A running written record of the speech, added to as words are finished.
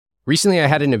Recently, I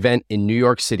had an event in New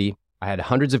York City. I had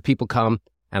hundreds of people come,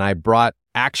 and I brought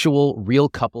actual real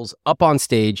couples up on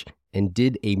stage and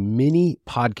did a mini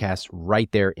podcast right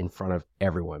there in front of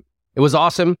everyone. It was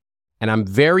awesome, and I'm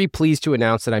very pleased to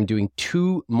announce that I'm doing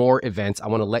 2 more events. I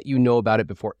want to let you know about it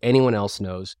before anyone else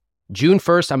knows. June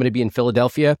 1st, I'm going to be in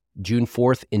Philadelphia. June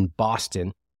 4th in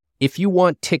Boston. If you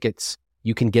want tickets,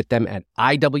 you can get them at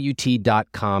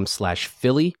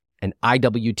iwt.com/Philly and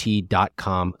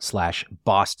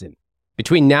iwt.com/Boston.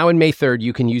 Between now and May 3rd,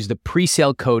 you can use the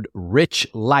pre-sale code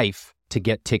RICHLIFE to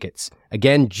get tickets.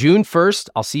 Again, June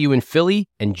 1st, I'll see you in Philly,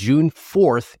 and June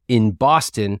 4th in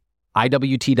Boston,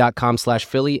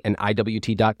 iwt.com/Philly and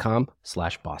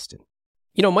iwt.com/Boston.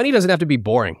 You know, money doesn't have to be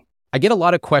boring. I get a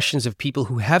lot of questions of people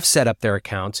who have set up their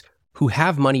accounts, who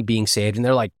have money being saved, and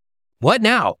they're like, what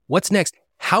now? What's next?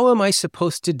 How am I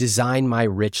supposed to design my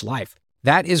rich life?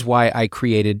 That is why I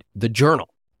created the journal.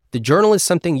 The journal is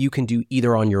something you can do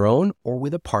either on your own or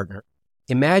with a partner.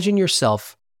 Imagine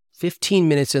yourself 15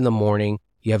 minutes in the morning,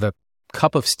 you have a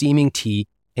cup of steaming tea,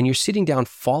 and you're sitting down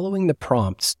following the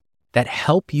prompts that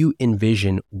help you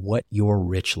envision what your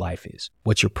rich life is.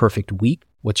 What's your perfect week?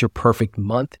 What's your perfect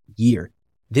month, year?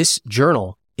 This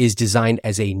journal is designed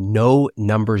as a no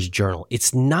numbers journal.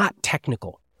 It's not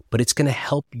technical, but it's going to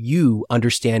help you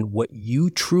understand what you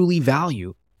truly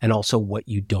value and also what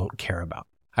you don't care about.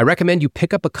 I recommend you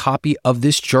pick up a copy of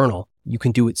this journal. You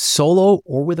can do it solo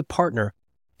or with a partner,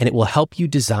 and it will help you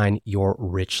design your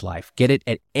rich life. Get it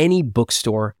at any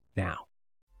bookstore now.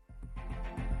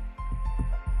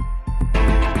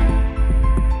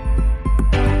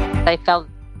 I felt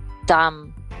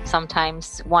dumb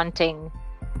sometimes wanting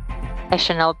a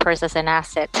Chanel purse as an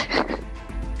asset.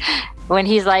 When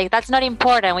he's like, that's not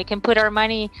important. We can put that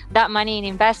money in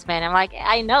investment. I'm like,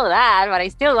 I know that, but I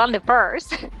still want the purse.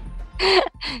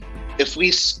 If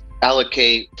we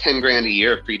allocate 10 grand a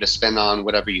year for you to spend on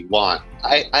whatever you want,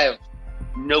 I have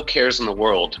no cares in the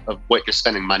world of what you're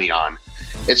spending money on.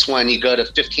 It's when you go to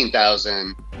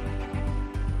 15,000.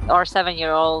 Our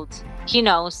 7-year-old, he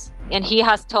knows. And he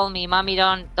has told me, Mommy,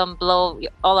 don't blow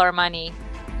all our money.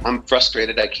 I'm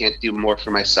frustrated. I can't do more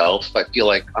for myself. I feel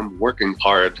like I'm working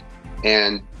hard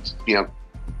and,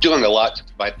 doing a lot to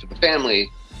provide for the family,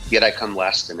 yet I come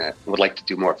last in it. I would like to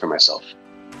do more for myself.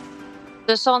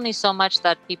 There's only so much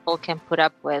that people can put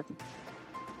up with.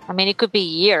 I mean, it could be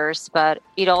years, but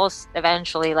it all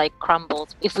eventually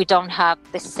crumbles if we don't have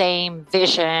the same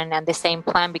vision and the same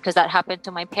plan, because that happened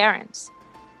to my parents.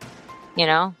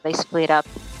 They split up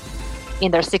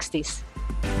in their 60s.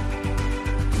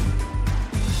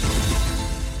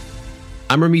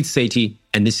 I'm Ramit Sethi,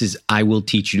 and this is I Will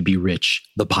Teach You to Be Rich,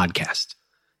 the podcast.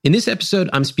 In this episode,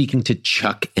 I'm speaking to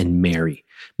Chuck and Mary.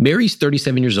 Mary's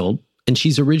 37 years old, and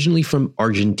she's originally from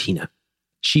Argentina.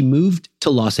 She moved to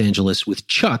Los Angeles with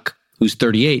Chuck, who's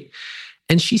 38,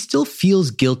 and she still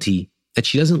feels guilty that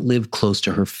she doesn't live close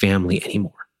to her family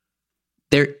anymore.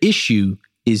 Their issue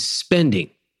is spending.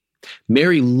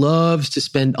 Mary loves to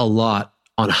spend a lot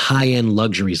on high-end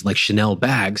luxuries like Chanel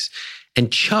bags,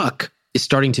 and Chuck is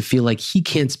starting to feel like he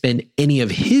can't spend any of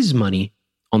his money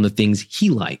on the things he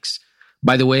likes.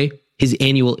 By the way, his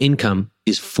annual income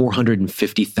is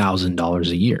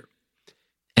 $450,000 a year.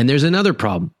 And there's another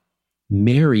problem.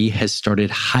 Mary has started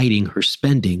hiding her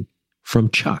spending from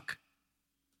Chuck.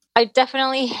 I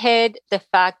definitely hid the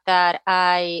fact that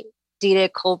I did a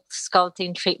cold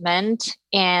sculpting treatment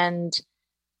and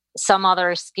some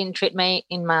other skin treatment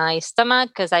in my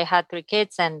stomach because I had 3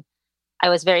 kids and I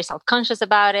was very self-conscious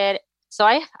about it. So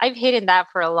I've hidden that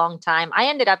for a long time. I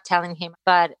ended up telling him,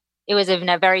 but it was in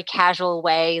a very casual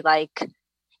way,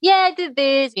 yeah, I did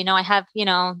this. I have,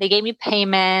 they gave me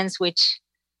payments, which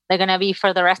they're going to be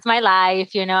for the rest of my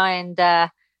life, and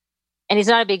it's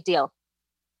not a big deal.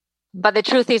 But the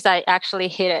truth is I actually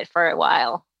hid it for a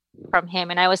while from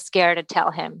him. And I was scared to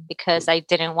tell him because I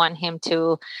didn't want him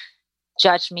to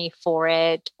judge me for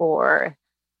it or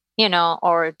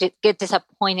get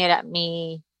disappointed at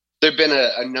me. There have been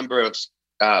a number of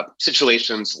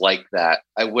situations like that.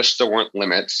 I wish there weren't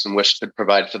limits and wish to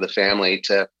provide for the family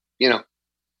to,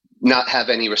 not have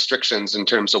any restrictions in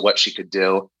terms of what she could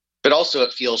do. But also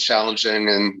it feels challenging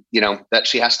and, that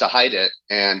she has to hide it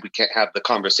and we can't have the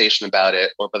conversation about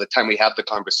it. Or by the time we have the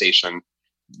conversation,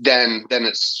 then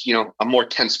it's, a more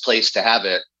tense place to have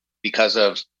it because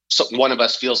of one of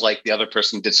us feels like the other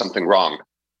person did something wrong.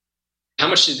 How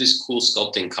much did this cool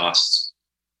sculpting cost?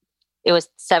 It was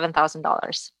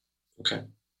 $7,000. Okay.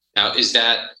 Now, is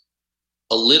that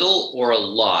a little or a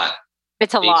lot?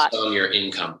 It's a lot. Based on your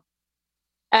income?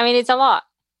 I mean, it's a lot.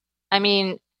 I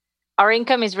mean, our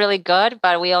income is really good,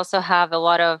 but we also have a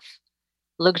lot of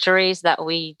luxuries that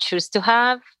we choose to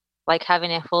have. like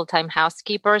having a full-time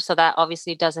housekeeper. So that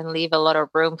obviously doesn't leave a lot of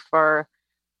room for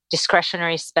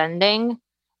discretionary spending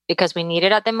because we need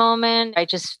it at the moment. I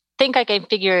just think I can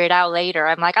figure it out later.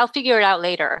 I'm like, I'll figure it out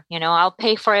later. I'll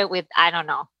pay for it with, I don't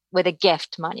know, with a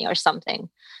gift money or something.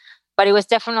 But it was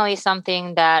definitely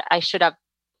something that I should have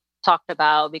talked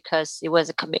about because it was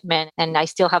a commitment and I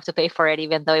still have to pay for it,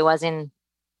 even though it was in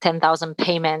 10,000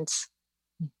 payments.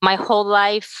 My whole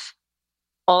life,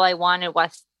 all I wanted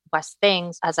was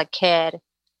things as a kid.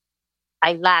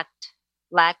 I lacked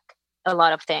a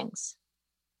lot of things.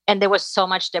 And there was so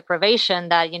much deprivation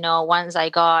that, once I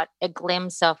got a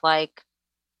glimpse of like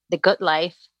the good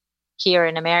life here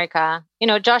in America,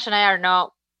 Josh and I are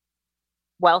not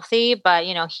wealthy, but,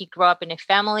 he grew up in a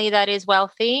family that is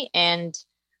wealthy. And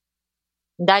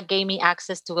that gave me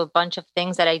access to a bunch of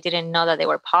things that I didn't know that they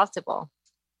were possible.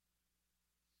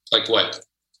 Like what?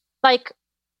 Like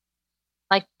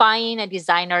buying a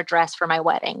designer dress for my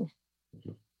wedding.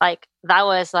 Like that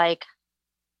was like,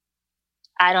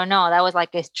 I don't know, that was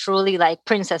like a truly like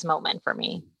princess moment for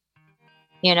me,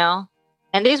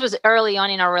 And this was early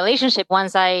on in our relationship.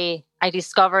 Once I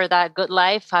discovered that good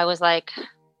life, I was like,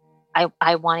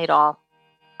 I want it all.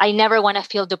 I never want to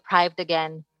feel deprived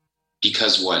again.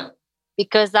 Because what?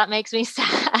 Because that makes me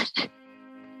sad.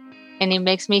 And it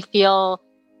makes me feel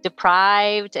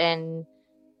deprived, and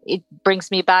it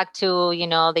brings me back to,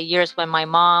 the years when my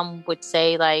mom would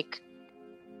say like,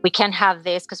 we can't have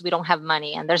this because we don't have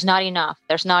money and there's not enough.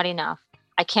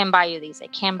 I can't buy you this. I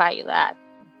can't buy you that.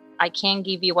 I can't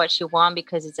give you what you want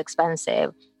because it's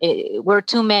expensive. We're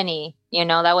too many.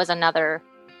 That was another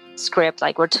script.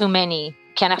 Like, we're too many.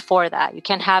 Can't afford that. You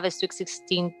can't have a sweet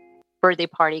 16 birthday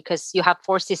party because you have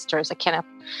 4 sisters. I can't.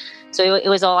 So it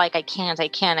was all like, I can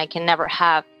never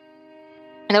have.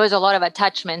 And there was a lot of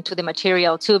attachment to the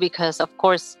material too, because of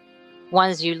course,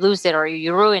 once you lose it or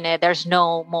you ruin it, there's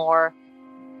no more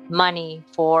money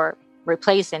for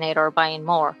replacing it or buying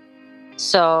more.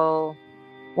 So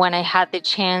when I had the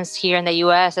chance here in the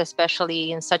US,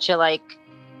 especially in such a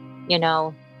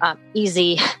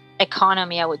easy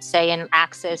economy, I would say, and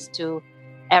access to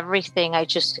everything, I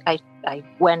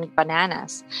went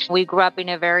bananas. We grew up in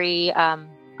a very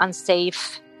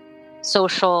unsafe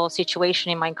social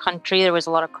situation in my country. There was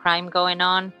a lot of crime going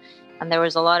on, and there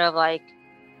was a lot of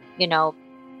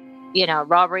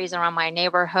robberies around my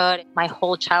neighborhood. My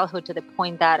whole childhood, to the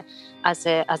point that as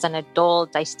an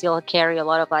adult, I still carry a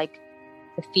lot of like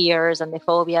the fears and the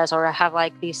phobias, or I have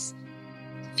like this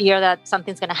fear that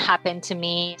something's going to happen to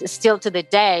me. Still to the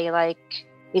day, like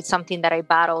it's something that I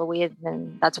battle with,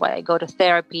 and that's why I go to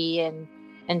therapy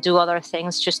and do other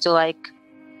things just to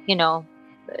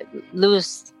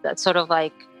lose that sort of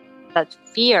like that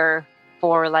fear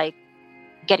for like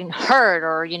getting hurt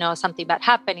or, something bad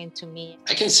happening to me.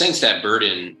 I can sense that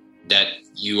burden that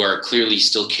you are clearly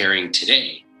still carrying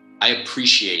today. I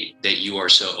appreciate that you are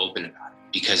so open about it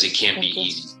because it can't be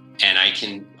easy. And I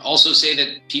can also say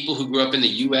that people who grew up in the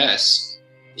US,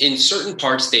 in certain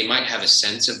parts, they might have a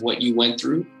sense of what you went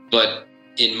through, but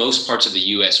in most parts of the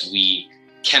US, we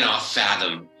cannot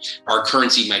fathom our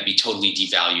currency might be totally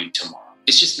devalued tomorrow.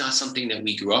 It's just not something that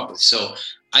we grew up with. So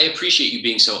I appreciate you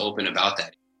being so open about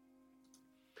that.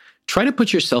 Try to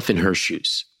put yourself in her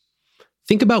shoes.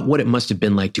 Think about what it must have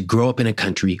been like to grow up in a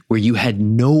country where you had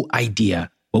no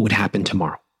idea what would happen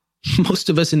tomorrow. Most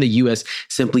of us in the US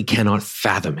simply cannot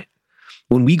fathom it.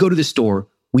 When we go to the store,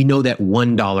 we know that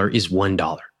 $1 is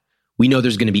 $1. We know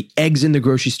there's going to be eggs in the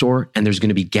grocery store and there's going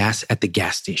to be gas at the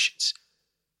gas stations.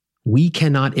 We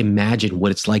cannot imagine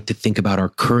what it's like to think about our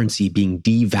currency being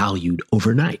devalued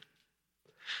overnight.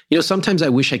 Sometimes I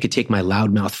wish I could take my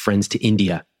loudmouth friends to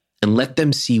India and let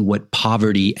them see what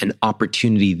poverty and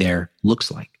opportunity there looks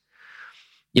like.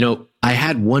 I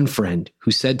had one friend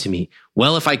who said to me,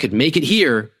 well, if I could make it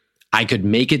here, I could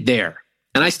make it there.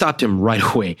 And I stopped him right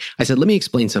away. I said, let me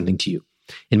explain something to you.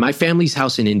 In my family's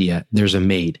house in India, there's a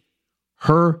maid.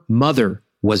 Her mother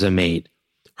was a maid.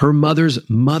 Her mother's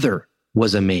mother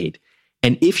was a maid.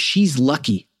 And if she's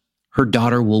lucky, her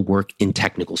daughter will work in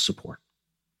technical support.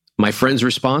 My friend's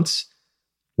response?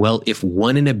 Well, if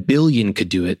 1 in a billion could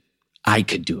do it, I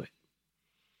could do it.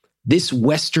 This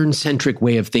Western-centric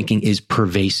way of thinking is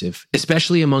pervasive,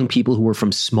 especially among people who are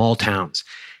from small towns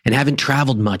and haven't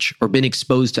traveled much or been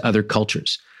exposed to other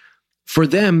cultures. For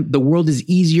them, the world is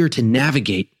easier to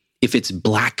navigate if it's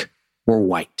black or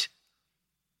white.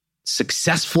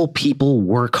 Successful people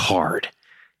work hard.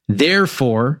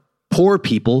 Therefore, poor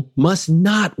people must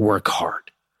not work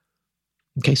hard.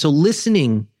 Okay, so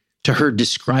listening to her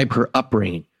describe her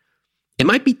upbringing, it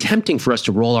might be tempting for us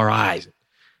to roll our eyes,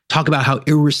 talk about how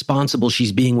irresponsible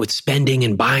she's being with spending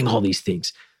and buying all these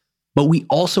things. But we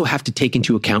also have to take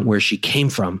into account where she came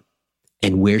from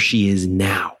and where she is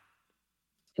now.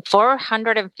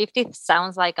 450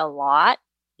 sounds like a lot.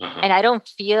 And I don't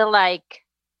feel like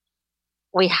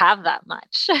we have that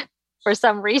much for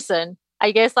some reason.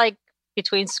 I guess like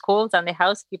between schools and the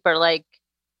housekeeper, like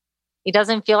it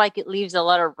doesn't feel like it leaves a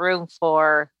lot of room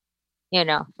for,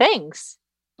 things.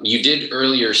 You did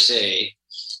earlier say,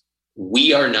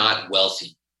 we are not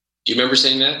wealthy. Do you remember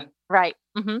saying that? Right.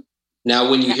 Mm-hmm. Now,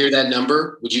 when you hear that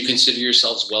number, would you consider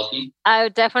yourselves wealthy? I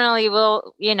definitely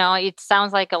will. It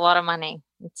sounds like a lot of money.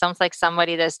 It sounds like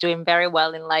somebody that's doing very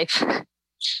well in life.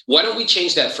 Why don't we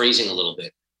change that phrasing a little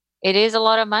bit? It is a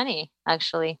lot of money,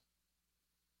 actually.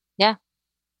 Yeah.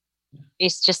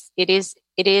 It's just,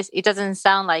 it doesn't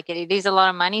sound like it. It is a lot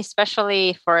of money,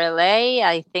 especially for LA.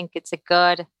 I think it's a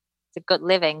good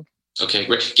living. Okay,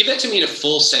 great. Give that to me in a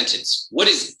full sentence. What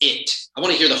is it? I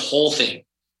want to hear the whole thing.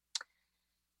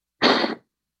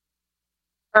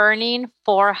 Earning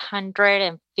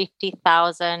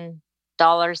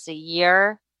 $450,000 a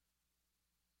year,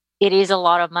 it is a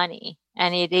lot of money.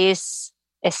 And it is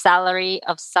a salary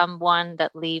of someone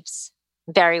that lives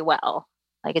very well.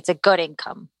 Like it's a good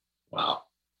income. Wow.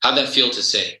 How'd that feel to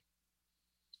say?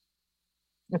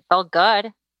 It felt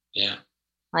good. Yeah.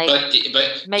 Like,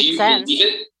 but makes sense. Believe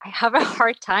it? I have a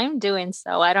hard time doing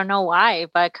so. I don't know why,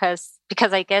 but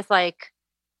because I guess like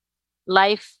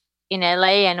life in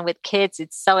LA and with kids,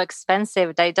 it's so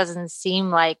expensive that it doesn't seem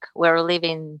like we're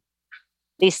living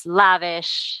this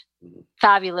lavish,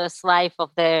 fabulous life of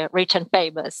the rich and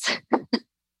famous.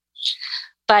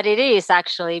 But it is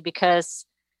actually because,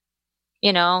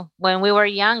 when we were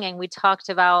young and we talked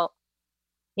about,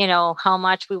 how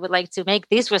much we would like to make,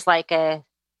 this was like a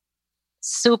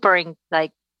super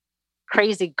like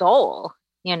crazy goal,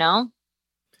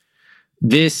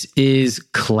 This is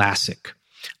classic.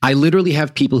 I literally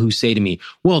have people who say to me,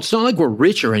 well, it's not like we're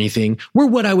rich or anything. We're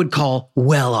what I would call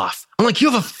well off. I'm like,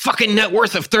 you have a fucking net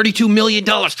worth of $32 million.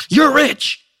 You're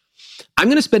rich. I'm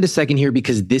going to spend a second here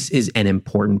because this is an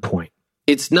important point.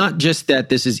 It's not just that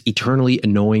this is eternally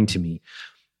annoying to me.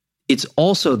 It's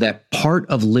also that part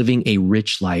of living a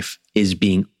rich life is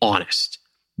being honest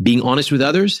with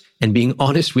others and being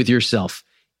honest with yourself.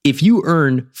 If you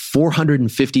earn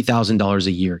 $450,000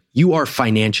 a year, you are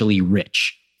financially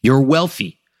rich. You're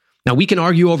wealthy. Now, we can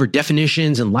argue over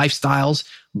definitions and lifestyles,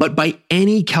 but by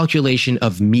any calculation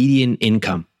of median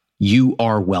income, you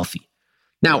are wealthy.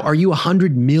 Now, are you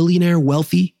 100 millionaire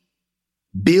wealthy?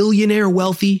 Billionaire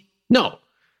wealthy? No,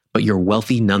 but you're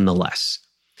wealthy nonetheless.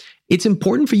 It's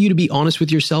important for you to be honest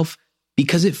with yourself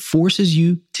because it forces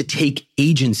you to take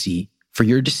agency for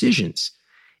your decisions.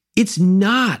 It's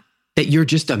not that you're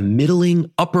just a middling,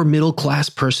 upper middle class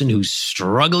person who's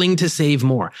struggling to save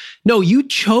more. No, you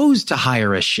chose to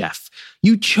hire a chef.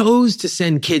 You chose to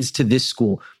send kids to this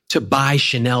school to buy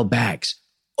Chanel bags.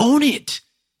 Own it.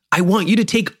 I want you to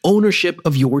take ownership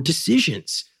of your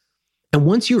decisions. And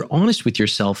once you're honest with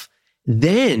yourself,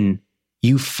 then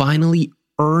you finally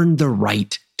earn the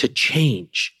right to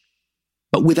change.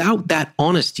 But without that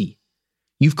honesty,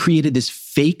 you've created this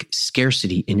fake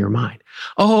scarcity in your mind.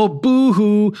 Oh,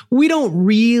 boo-hoo, we don't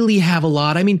really have a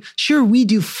lot. I mean, sure, we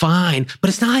do fine, but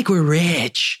it's not like we're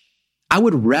rich. I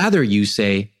would rather you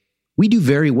say, we do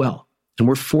very well and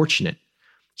we're fortunate.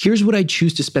 Here's what I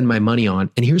choose to spend my money on,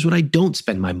 and here's what I don't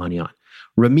spend my money on.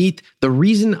 Ramit, the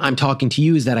reason I'm talking to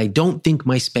you is that I don't think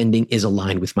my spending is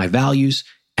aligned with my values,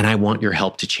 and I want your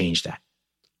help to change that.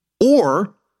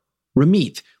 Or,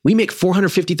 Ramit, we make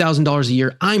 $450,000 a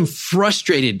year. I'm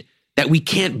frustrated that we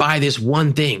can't buy this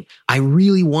one thing. I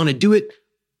really want to do it.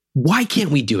 Why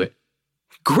can't we do it?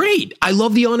 Great. I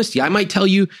love the honesty. I might tell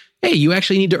you, hey, you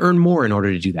actually need to earn more in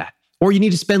order to do that. Or you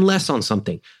need to spend less on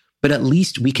something. But at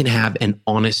least we can have an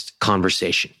honest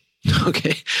conversation.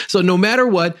 Okay? So no matter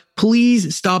what,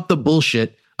 please stop the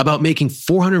bullshit about making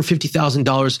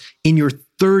 $450,000 in your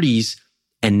 30s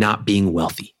and not being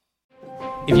wealthy.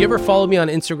 If you ever follow me on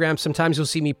Instagram, sometimes you'll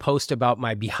see me post about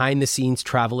my behind-the-scenes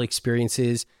travel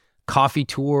experiences, coffee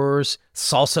tours,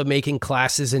 salsa making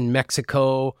classes in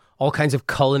Mexico, all kinds of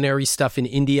culinary stuff in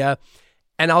India.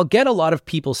 And I'll get a lot of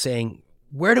people saying,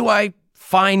 where do I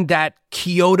find that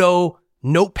Kyoto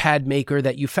notepad maker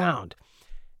that you found?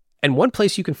 And one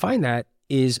place you can find that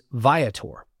is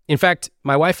Viator. In fact,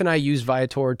 my wife and I used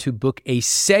Viator to book a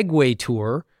Segway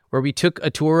tour where we took a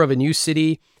tour of a new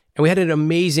city and we had an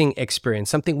amazing experience,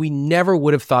 something we never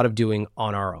would have thought of doing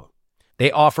on our own. They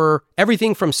offer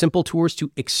everything from simple tours to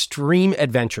extreme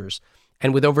adventures.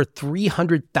 And with over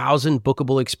 300,000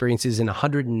 bookable experiences in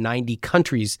 190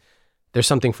 countries, there's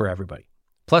something for everybody.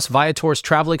 Plus, Viator's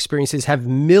travel experiences have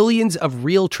millions of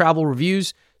real travel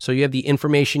reviews, so you have the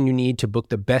information you need to book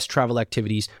the best travel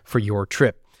activities for your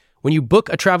trip. When you book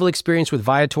a travel experience with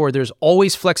Viator, there's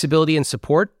always flexibility and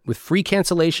support with free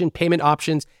cancellation, payment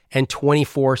options, and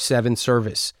 24/7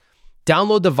 service.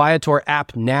 Download the Viator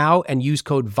app now and use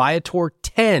code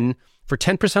Viator10 for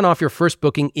 10% off your first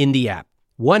booking in the app.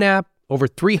 One app, over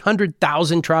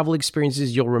 300,000 travel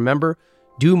experiences you'll remember.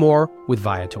 Do more with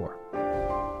Viator.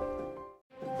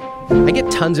 I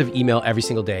get tons of email every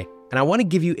single day, and I want to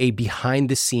give you a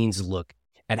behind-the-scenes look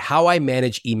at how I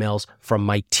manage emails from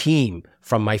my team,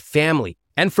 from my family,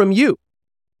 and from you.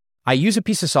 I use a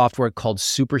piece of software called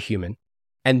Superhuman,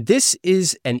 and this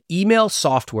is an email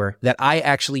software that I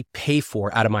actually pay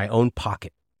for out of my own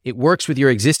pocket. It works with your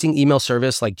existing email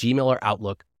service like Gmail or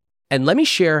Outlook, and let me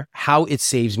share how it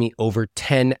saves me over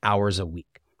 10 hours a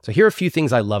week. So here are a few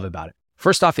things I love about it.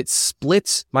 First off, it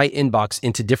splits my inbox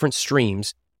into different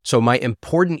streams, so my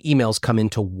important emails come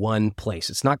into one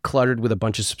place. It's not cluttered with a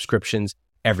bunch of subscriptions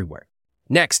everywhere.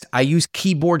 Next, I use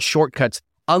keyboard shortcuts,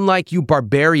 unlike you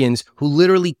barbarians who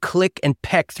literally click and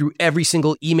peck through every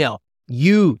single email.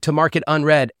 U to mark it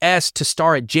unread, S to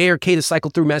star it, J or K to cycle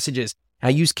through messages. I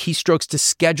use keystrokes to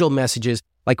schedule messages,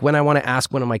 like when I want to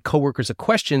ask one of my coworkers a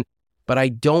question, but I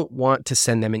don't want to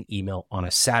send them an email on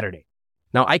a Saturday.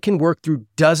 Now, I can work through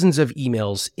dozens of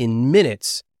emails in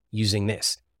minutes using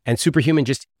this. And Superhuman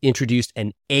just introduced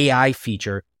an AI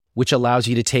feature which allows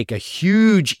you to take a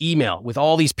huge email with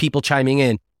all these people chiming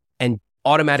in and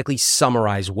automatically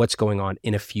summarize what's going on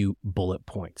in a few bullet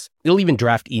points. It'll even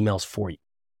draft emails for you.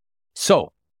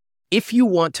 So if you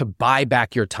want to buy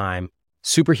back your time,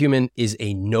 Superhuman is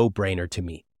a no-brainer to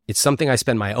me. It's something I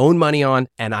spend my own money on,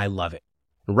 and I love it.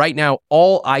 Right now,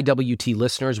 all IWT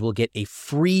listeners will get a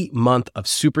free month of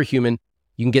Superhuman.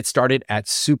 You can get started at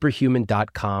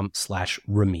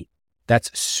superhuman.com/Ramit.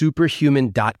 That's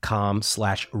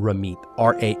superhuman.com/Ramit,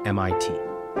 RAMIT.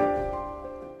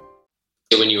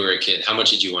 When you were a kid, how much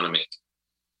did you want to make?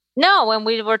 No, when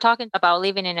we were talking about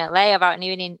living in LA, about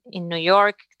living in New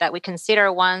York, that we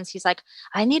consider once, he's like,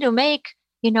 I need to make,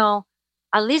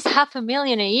 at least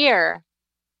 $500,000 a year.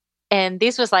 And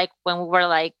this was like when we were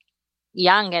like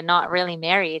young and not really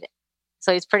married.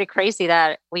 So it's pretty crazy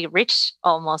that we reached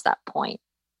almost that point.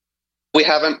 We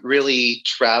haven't really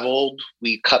traveled.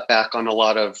 We cut back on a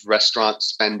lot of restaurant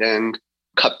spending,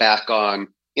 cut back on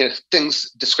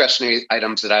things, discretionary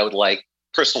items that I would like,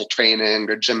 personal training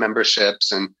or gym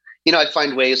memberships. And, I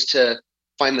find ways to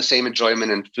find the same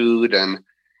enjoyment in food and,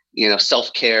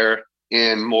 self-care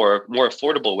in more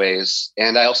affordable ways.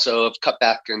 And I also have cut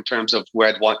back in terms of where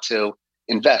I'd want to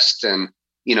invest and,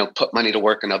 put money to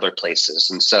work in other places.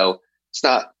 And so it's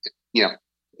not,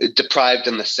 deprived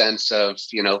in the sense of,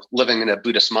 living in a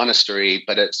Buddhist monastery,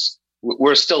 but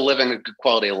we're still living a good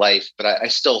quality of life, but I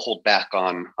still hold back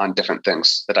on different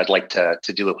things that I'd like to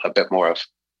do a bit more of.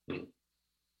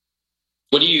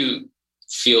 What do you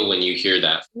feel when you hear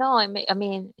that? No, it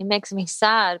makes me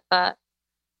sad, but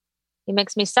it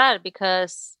makes me sad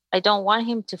because I don't want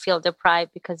him to feel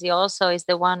deprived, because he also is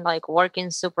the one like working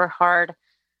super hard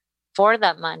for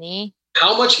that money.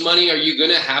 How much money are you going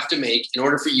to have to make in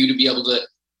order for you to be able to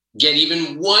get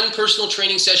even one personal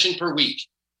training session per week?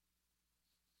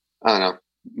 I don't know,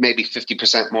 maybe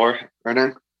 50% more,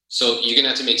 Renan. So you're going to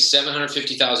have to make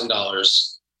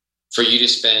 $750,000 for you to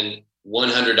spend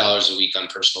 $100 a week on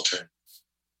personal training.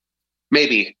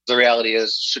 Maybe. The reality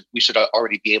is we should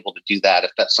already be able to do that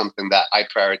if that's something that I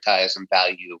prioritize and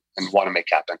value and want to make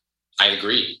happen. I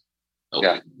agree.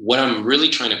 Yeah. What I'm really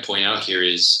trying to point out here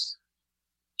is,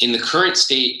 in the current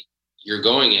state you're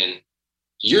going in,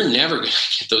 you're never going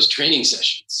to get those training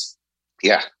sessions.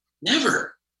 Yeah.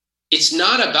 Never. It's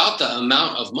not about the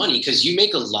amount of money, because you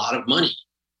make a lot of money.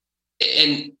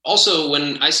 And also,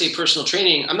 when I say personal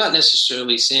training, I'm not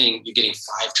necessarily saying you're getting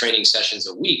 5 training sessions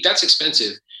a week. That's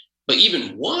expensive. But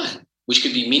even one, which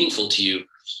could be meaningful to you,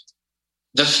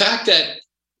 the fact that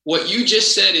what you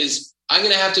just said is, I'm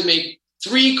going to have to make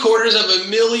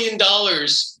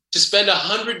 $750,000 to spend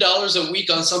 $100 a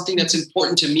week on something that's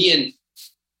important to me and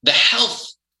the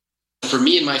health for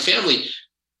me and my family.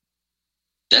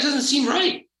 That doesn't seem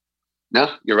right.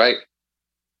 No, you're right.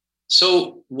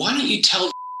 So why don't you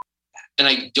tell, and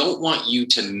I don't want you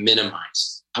to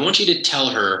minimize, I want you to tell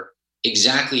her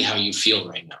exactly how you feel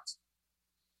right now.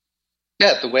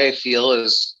 Yeah, the way I feel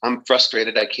is I'm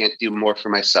frustrated. I can't do more for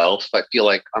myself. I feel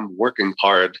like I'm working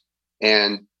hard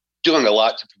and doing a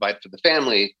lot to provide for the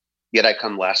family, yet I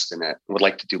come last in it. I would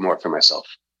like to do more for myself.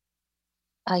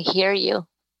 I hear you.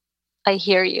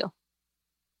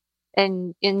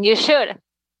 And you should.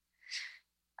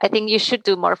 I think you should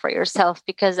do more for yourself,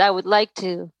 because I would like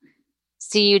to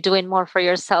see you doing more for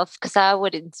yourself, because that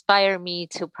would inspire me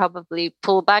to probably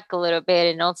pull back a little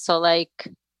bit and also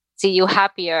like see you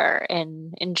happier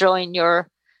and enjoying your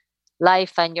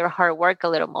life and your hard work a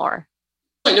little more.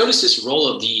 I noticed this role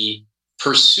of the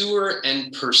pursuer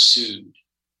and pursued.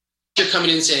 You're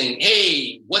coming in saying,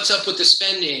 hey, what's up with the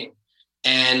spending?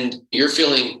 And you're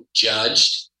feeling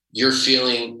judged. You're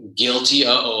feeling guilty.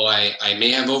 I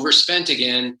may have overspent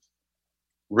again.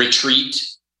 Retreat.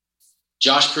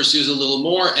 Josh pursues a little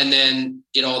more, and then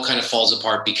it all kind of falls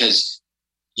apart because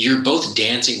you're both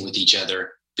dancing with each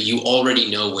other, but you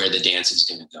already know where the dance is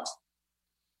going to go.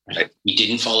 Right? We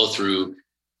didn't follow through.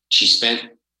 She spent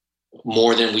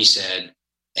more than we said.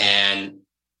 And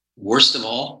worst of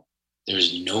all,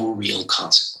 there's no real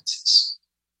consequences.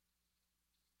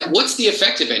 What's the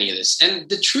effect of any of this? And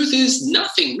the truth is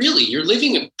nothing, really. You're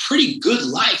living a pretty good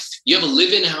life. You have a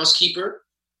live-in housekeeper.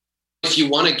 If you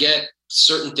want to get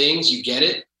certain things, you get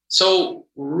it. So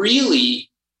really,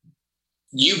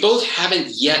 you both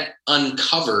haven't yet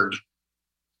uncovered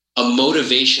a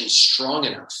motivation strong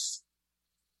enough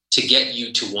to get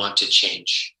you to want to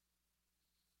change.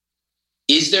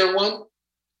 Is there one?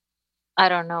 I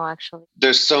don't know, actually.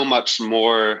 There's so much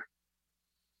more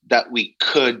that we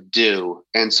could do.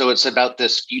 And so it's about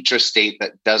this future state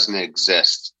that doesn't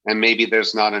exist. And maybe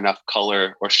there's not enough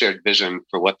color or shared vision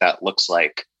for what that looks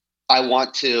like. I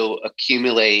want to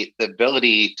accumulate the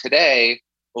ability today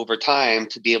over time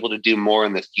to be able to do more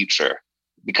in the future,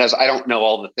 because I don't know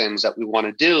all the things that we want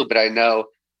to do, but I know,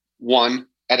 one,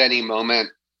 at any moment,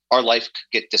 our life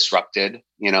could get disrupted.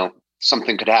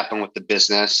 Something could happen with the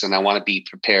business, and I want to be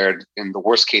prepared in the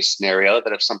worst case scenario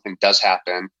that if something does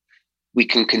happen, we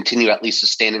can continue at least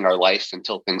sustaining our life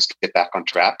until things get back on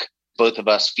track. Both of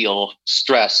us feel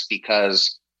stress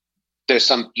because there's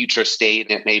some future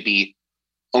state. It may be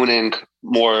owning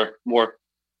more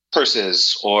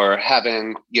purses or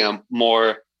having,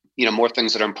 more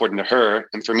things that are important to her.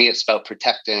 And for me, it's about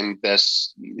protecting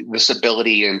this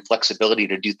ability and flexibility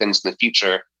to do things in the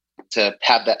future, to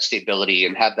have that stability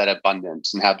and have that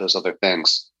abundance and have those other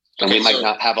things. And we might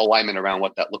not have alignment around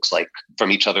what that looks like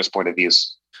from each other's point of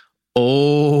views.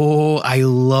 Oh, I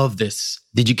love this.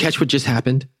 Did you catch what just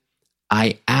happened?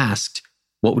 I asked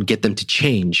what would get them to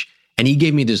change, and he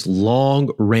gave me this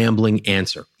long, rambling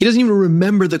answer. He doesn't even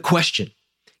remember the question.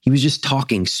 He was just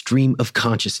talking stream of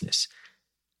consciousness.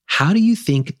 How do you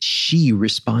think she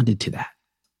responded to that?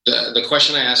 The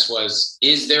question I asked was,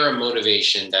 is there a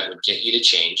motivation that would get you to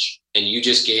change? And you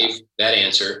just gave that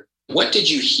answer. What did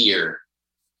you hear?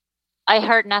 I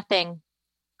heard nothing.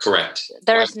 Correct.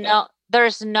 There's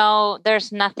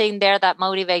nothing there that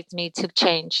motivates me to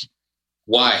change.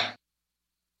 Why?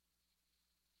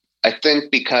 I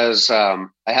think because I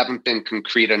haven't been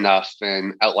concrete enough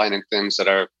in outlining things that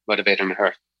are motivating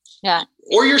her. Yeah.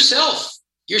 Or yourself.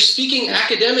 You're speaking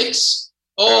academics.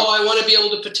 I want to be able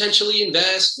to potentially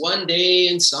invest one day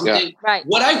in something. Yeah. Right.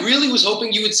 What I really was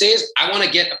hoping you would say is, I want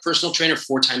to get a personal trainer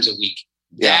 4 times a week.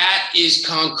 Yeah. That is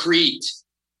concrete.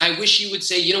 I wish you would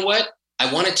say, you know what?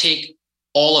 I want to take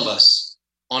all of us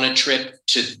on a trip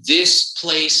to this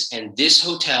place and this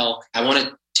hotel. I want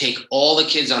to take all the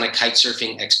kids on a kite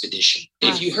surfing expedition.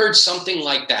 If you heard something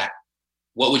like that,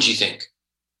 what would you think?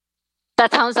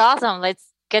 That sounds awesome. Let's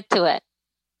get to it.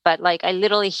 But I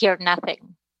literally hear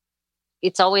nothing.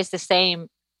 It's always the same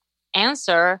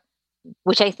answer,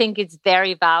 which I think is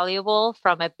very valuable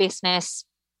from a business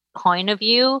point of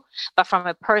view, but from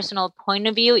a personal point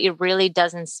of view, it really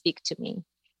doesn't speak to me.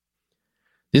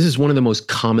 This is one of the most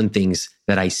common things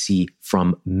that I see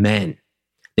from men.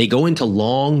 They go into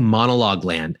long monologue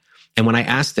land, and when I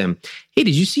ask them, hey,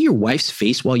 did you see your wife's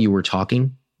face while you were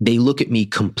talking? They look at me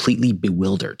completely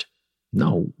bewildered.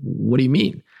 No, what do you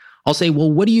mean? I'll say,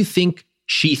 well, what do you think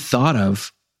she thought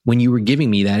of when you were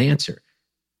giving me that answer?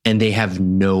 And they have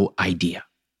no idea.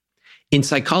 In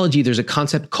psychology, there's a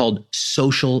concept called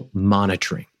social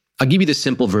monitoring. I'll give you the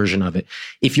simple version of it.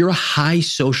 If you're a high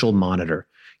social monitor,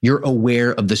 you're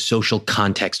aware of the social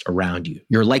context around you.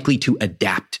 You're likely to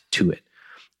adapt to it.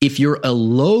 If you're a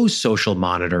low social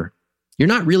monitor, you're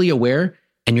not really aware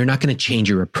and you're not going to change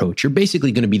your approach. You're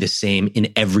basically going to be the same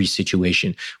in every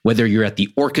situation, whether you're at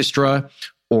the orchestra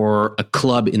or a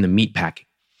club in the meatpacking.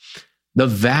 The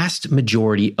vast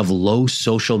majority of low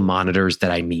social monitors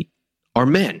that I meet are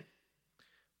men.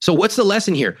 So what's the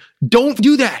lesson here? Don't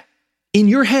do that. In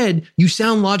your head, you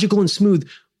sound logical and smooth.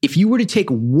 If you were to take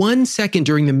 1 second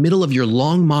during the middle of your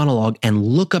long monologue and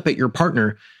look up at your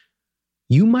partner,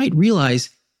 you might realize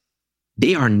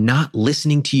they are not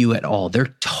listening to you at all.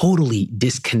 They're totally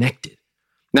disconnected.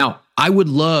 Now, I would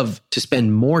love to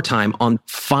spend more time on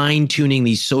fine-tuning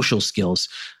these social skills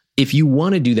If you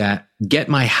want to do that, get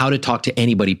my How to Talk to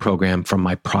Anybody program from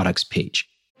my products page.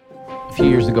 A few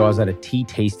years ago, I was at a tea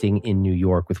tasting in New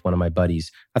York with one of my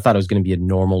buddies. I thought it was going to be a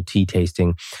normal tea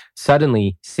tasting.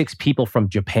 Suddenly, 6 people from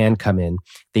Japan come in.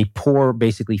 They pour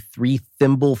basically 3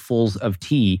 thimblefuls of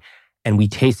tea, and we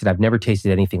tasted. I've never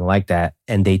tasted anything like that.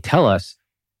 And they tell us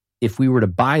if we were to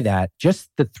buy that, just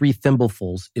the 3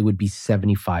 thimblefuls, it would be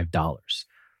 $75.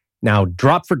 Now,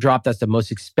 drop for drop, that's the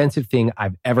most expensive thing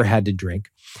I've ever had to drink.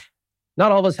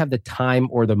 Not all of us have the time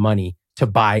or the money to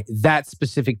buy that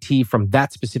specific tea from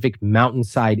that specific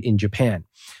mountainside in Japan.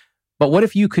 But what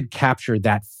if you could capture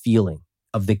that feeling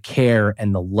of the care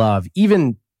and the love,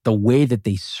 even the way that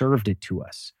they served it to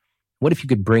us? What if you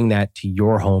could bring that to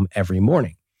your home every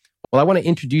morning? Well, I want to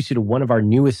introduce you to one of our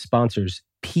newest sponsors,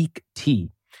 Pique Tea.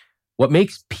 What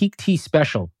makes Pique Tea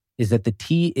special is that the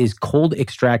tea is cold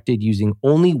extracted using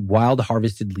only wild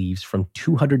harvested leaves from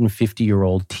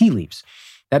 250-year-old tea leaves.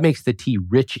 That makes the tea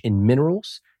rich in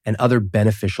minerals and other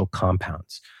beneficial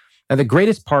compounds. Now, the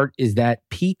greatest part is that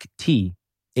Pique Tea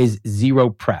is zero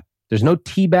prep. There's no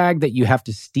tea bag that you have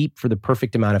to steep for the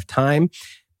perfect amount of time.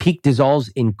 Pique dissolves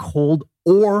in cold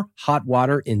or hot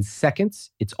water in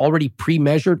seconds. It's already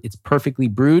pre-measured, it's perfectly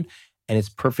brewed, and it's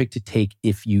perfect to take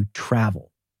if you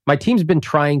travel. My team's been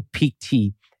trying Pique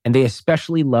Tea, and they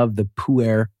especially love the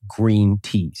Pu'er green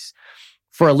teas.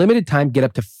 For a limited time, get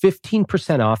up to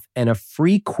 15% off and a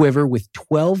free quiver with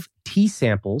 12 tea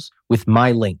samples with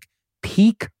my link,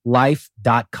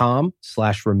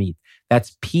 piquelife.com/Ramit.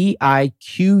 That's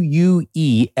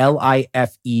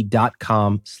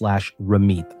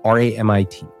piquelife.com/Ramit,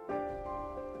 RAMIT.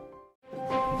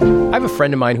 I have a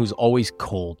friend of mine who's always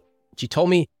cold. She told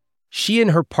me she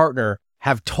and her partner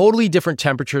have totally different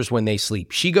temperatures when they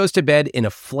sleep. She goes to bed in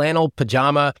a flannel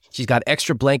pajama. She's got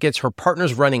extra blankets. Her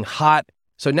partner's running hot.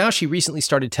 So now she recently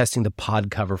started testing the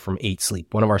pod cover from 8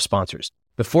 Sleep, one of our sponsors.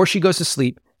 Before she goes to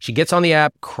sleep, she gets on the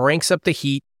app, cranks up the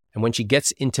heat, and when she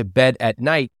gets into bed at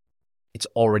night, it's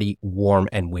already warm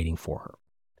and waiting for her.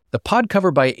 The pod cover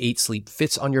by 8 Sleep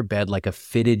fits on your bed like a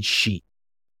fitted sheet,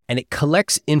 and it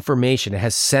collects information. It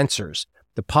has sensors.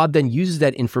 The pod then uses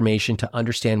that information to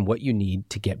understand what you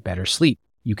need to get better sleep.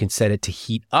 You can set it to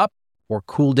heat up or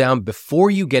cool down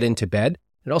before you get into bed.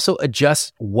 It also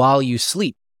adjusts while you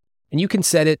sleep. And you can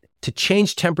set it to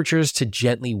change temperatures to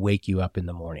gently wake you up in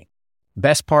the morning.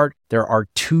 Best part, there are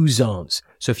 2 zones.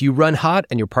 So if you run hot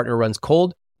and your partner runs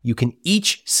cold, you can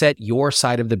each set your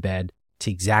side of the bed to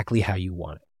exactly how you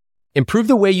want it. Improve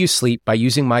the way you sleep by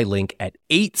using my link at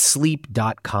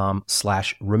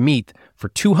 8sleep.com/Ramit for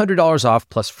 $200 off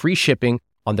plus free shipping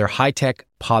on their high-tech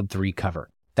Pod 3 cover.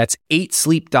 That's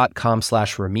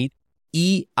 8sleep.com/Ramit,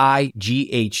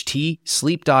 EIGHT,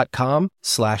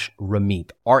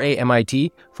 sleep.com/Ramit,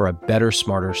 RAMIT, for a better,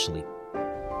 smarter sleep.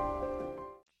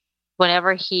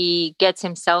 Whenever he gets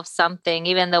himself something,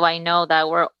 even though I know that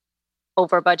we're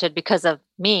over budget because of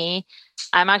me,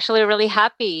 I'm actually really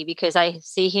happy because I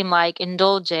see him like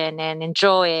indulging and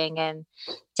enjoying and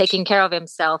taking care of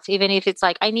himself. Even if it's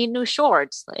like, I need new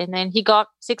shorts. And then he got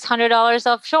 $600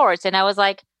 of shorts. And I was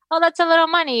like, oh, that's a little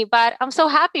money, but I'm so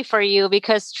happy for you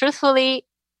because truthfully,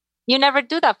 you never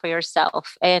do that for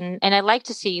yourself. And I like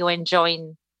to see you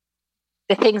enjoying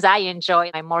the things I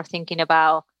enjoy. I'm more thinking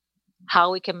about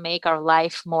how we can make our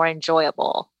life more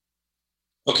enjoyable.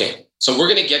 Okay, so we're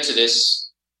going to get to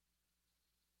this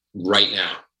right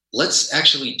now. Let's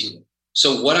actually do it.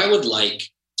 So what I would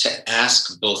like to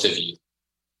ask both of you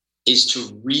is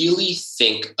to really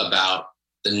think about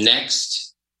the next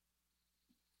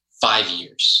 5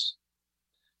 years.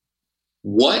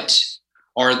 What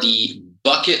are the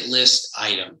bucket list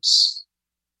items,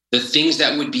 the things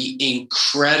that would be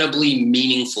incredibly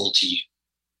meaningful to you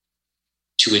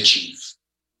to achieve?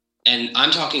 And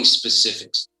I'm talking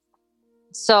specifics.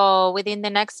 So within the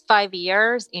next 5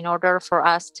 years, in order for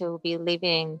us to be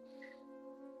living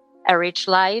a rich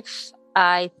life,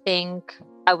 I think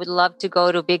I would love to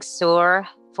go to Big Sur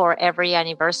for every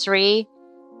anniversary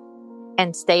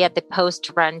and stay at the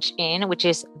Post Ranch Inn, which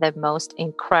is the most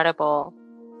incredible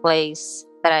place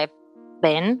that I've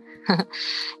been,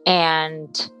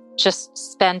 and just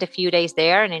spend a few days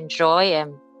there and enjoy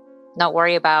and not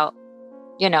worry about,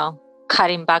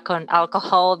 cutting back on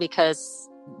alcohol because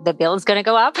the bill is going to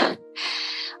go up.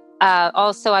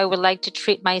 Also, I would like to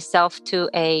treat myself to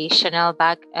a Chanel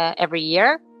bag every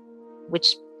year,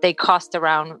 which they cost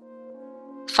around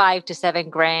 $5,000 to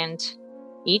 $7,000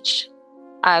 each.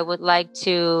 I would like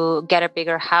to get a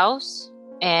bigger house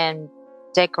and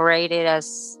decorate it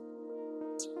as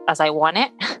I want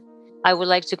it. I would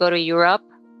like to go to Europe.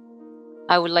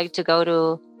 I would like to go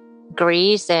to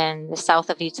Greece and the south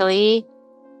of Italy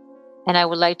and I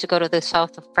would like to go to the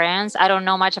south of France. I don't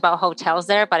know much about hotels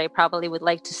there, but I probably would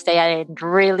like to stay at a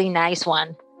really nice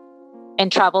one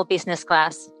and travel business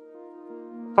class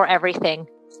for everything.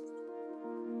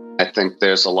 I think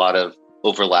there's a lot of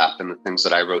overlap in the things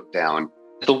that I wrote down.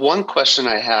 The one question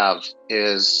I have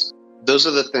is, those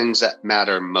are the things that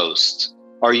matter most.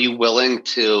 Are you willing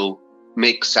to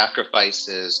make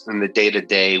sacrifices in the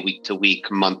day-to-day,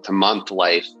 week-to-week, month-to-month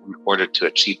life in order to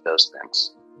achieve those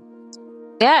things?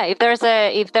 Yeah, if there's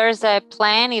a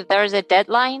plan, if there's a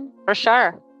deadline, for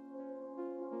sure.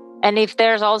 And if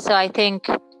there's also, I think,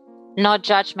 no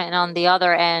judgment on the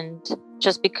other end,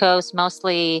 just because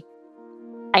mostly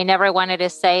I never wanted to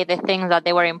say the things that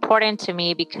they were important to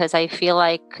me, because I feel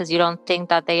like because you don't think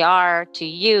that they are to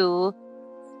you,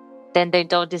 then they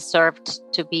don't deserve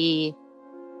to be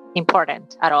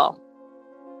important at all.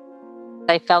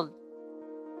 I felt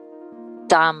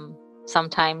dumb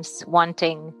sometimes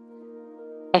wanting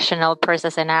a Chanel purse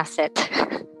as an asset.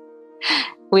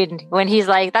 When he's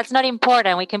like, that's not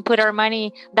important, we can put that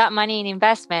money in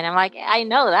investment. I'm like, I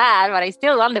know that, but I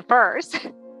still want the purse.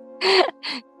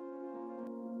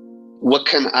 What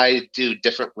can I do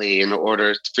differently in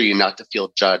order for you not to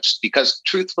feel judged? Because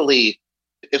truthfully,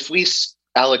 if we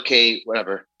allocate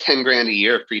 10 grand a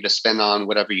year for you to spend on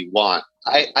whatever you want,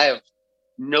 I have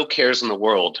no cares in the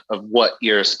world of what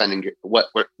you're spending, what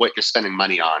you're spending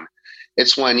money on.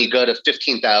 It's when you go to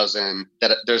 15,000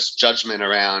 that there's judgment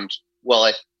around, well,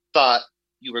 I thought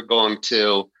you were going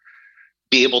to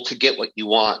be able to get what you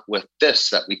want with this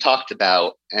that we talked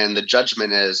about. And the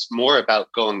judgment is more about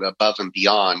going above and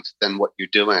beyond than what you're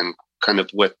doing kind of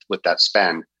with that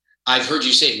spend. I've heard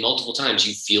you say multiple times,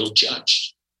 you feel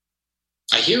judged.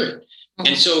 I hear it. Mm-hmm.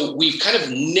 And so we've kind of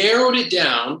narrowed it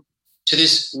down to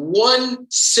this one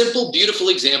simple, beautiful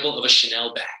example of a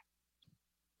Chanel bag.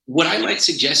 What I might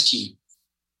suggest to you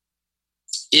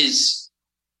is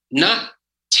not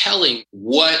telling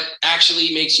what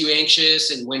actually makes you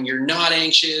anxious and when you're not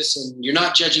anxious, and you're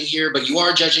not judging here, but you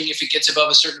are judging if it gets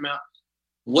above a certain amount.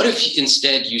 What if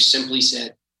instead you simply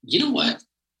said, you know what?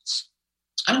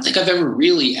 I don't think I've ever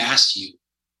really asked you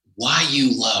why you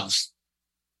love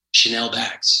Chanel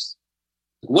bags.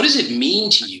 What does it mean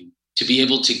to you to be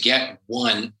able to get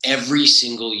one every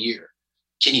single year?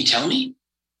 Can you tell me?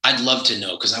 I'd love to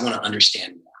know, because I want to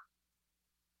understand more.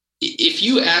 If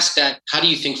you ask that, how do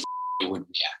you think would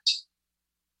react?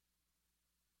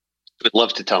 Would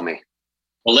love to tell me.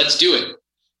 Well, let's do it.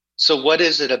 So what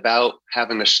is it about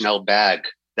having a Chanel bag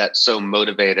that's so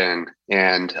motivating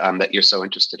and that you're so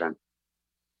interested in?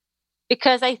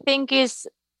 Because I think is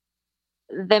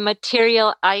the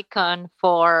material icon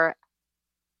for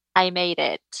I made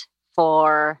it,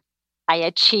 for I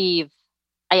achieved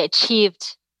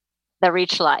the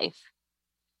rich life.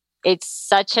 It's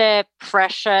such a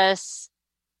precious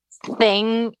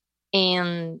thing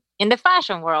in the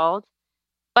fashion world,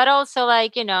 but also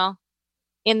like, in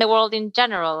the world in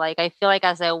general. Like, I feel like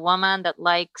as a woman that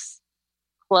likes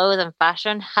clothes and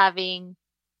fashion, having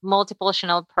multiple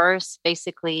Chanel purse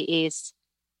basically is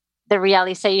the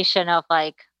realization of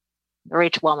like a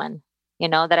rich woman,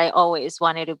 that I always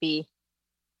wanted to be,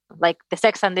 like the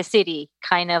Sex and the City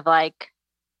kind of like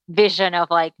vision of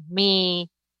like me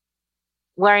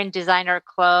wearing designer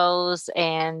clothes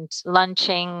and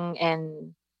lunching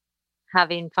and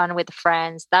having fun with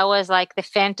friends. That was like the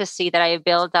fantasy that I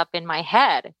built up in my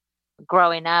head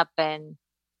growing up, and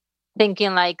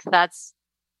thinking like that's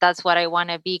what I want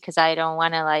to be, because I don't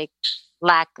want to like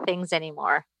lack things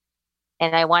anymore,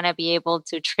 and I want to be able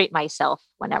to treat myself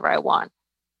whenever I want.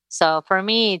 So for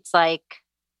me, it's like,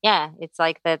 it's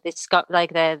like the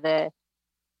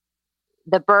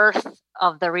birth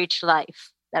of the rich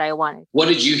life that I wanted. What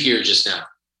did you hear just now?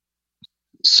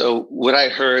 So what I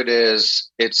heard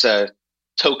is it's a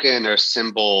token or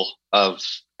symbol of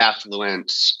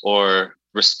affluence or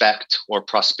respect or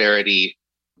prosperity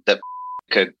that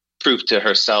could prove to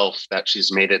herself that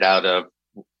she's made it out of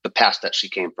the past that she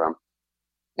came from,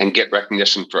 and get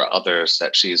recognition for others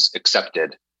that she's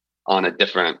accepted on a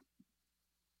different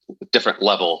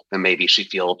level than maybe she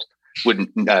wouldn't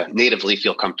natively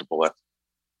feel comfortable with.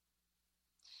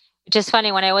 Which is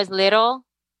funny. When I was little,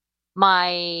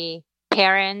 my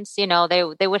parents,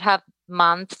 they would have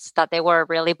months that they were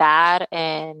really bad,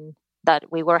 and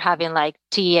that we were having like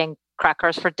tea and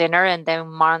crackers for dinner, and then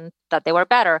month that they were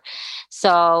better.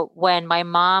 So when my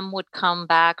mom would come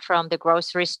back from the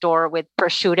grocery store with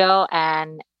prosciutto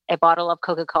and a bottle of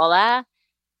Coca-Cola,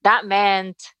 that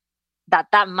meant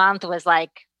that month was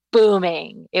like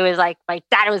booming. It was like my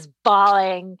dad was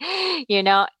bawling,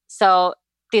 So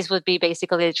this would be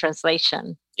basically the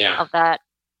translation of that.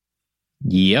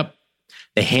 Yep.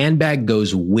 The handbag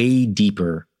goes way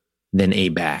deeper than a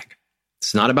bag.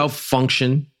 It's not about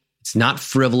function. It's not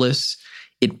frivolous.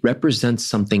 It represents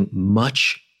something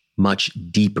much, much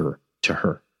deeper to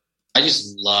her. I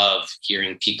just love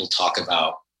hearing people talk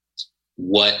about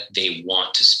what they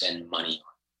want to spend money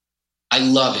on. I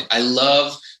love it. I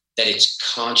love that it's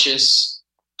conscious.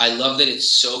 I love that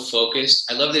it's so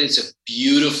focused. I love that it's a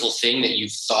beautiful thing that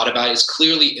you've thought about. It's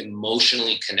clearly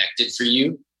emotionally connected for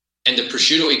you. And the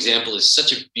prosciutto example is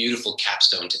such a beautiful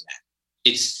capstone to that.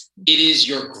 It is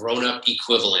your grown-up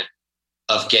equivalent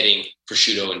of getting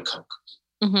prosciutto and Coke.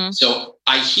 Mm-hmm. So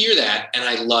I hear that and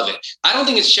I love it. I don't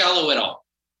think it's shallow at all.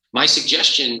 My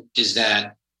suggestion is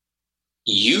that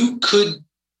you could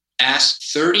ask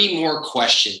 30 more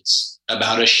questions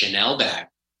about a Chanel bag,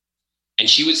 and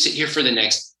she would sit here for the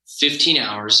next 15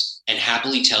 hours and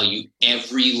happily tell you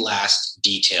every last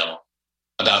detail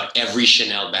about every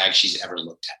Chanel bag she's ever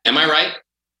looked at. Am I right?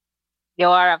 You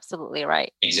are absolutely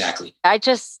right. Exactly. I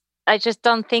just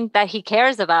don't think that he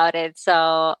cares about it.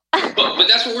 So, but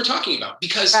that's what we're talking about,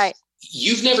 because right.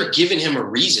 You've never given him a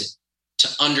reason to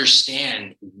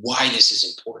understand why this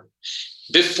is important.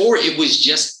 Before, it was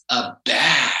just a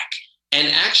bag, and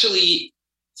actually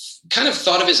kind of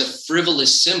thought of as a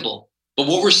frivolous symbol. But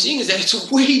what we're seeing is that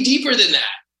it's way deeper than that.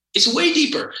 It's way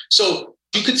deeper. So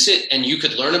you could sit and you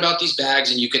could learn about these bags,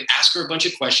 and you could ask her a bunch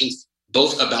of questions,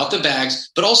 both about the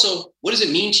bags, but also, what does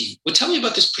it mean to you? Well, tell me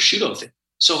about this prosciutto thing.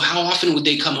 So how often would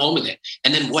they come home with it?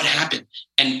 And then what happened?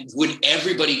 And would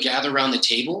everybody gather around the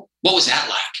table? What was that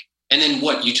like? And then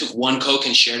what? You took one Coke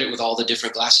and shared it with all the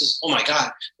different glasses? Oh my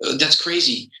God, that's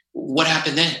crazy. What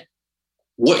happened then?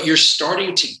 What you're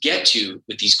starting to get to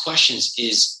with these questions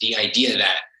is the idea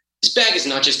that this bag is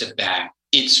not just a bag.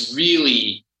 It's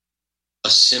really a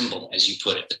symbol, as you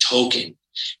put it, a token.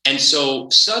 And so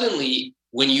suddenly,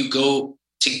 when you go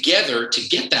together to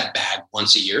get that bag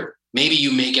once a year, maybe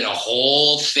you make it a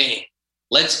whole thing.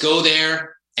 Let's go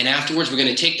there. And afterwards, we're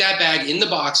going to take that bag in the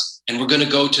box and we're going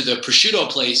to go to the prosciutto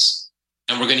place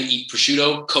and we're going to eat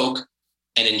prosciutto, Coke,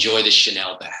 and enjoy the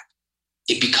Chanel bag.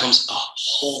 It becomes a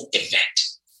whole event.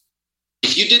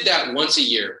 If you did that once a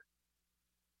year,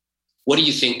 what do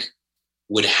you think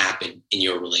would happen in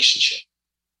your relationship?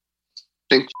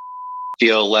 I think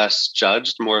feel less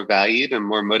judged, more valued, and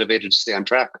more motivated to stay on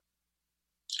track.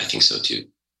 I think so too.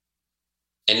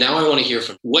 And now I want to hear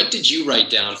from, what did you write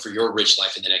down for your rich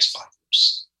life in the next 5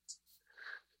 years?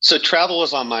 So travel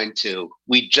was on mine too.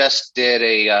 We just did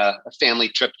a family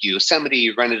trip to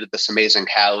Yosemite, rented this amazing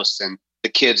house, and the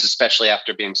kids, especially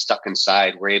after being stuck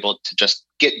inside, were able to just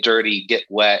get dirty, get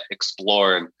wet,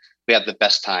 explore, and we had the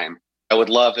best time. I would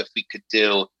love if we could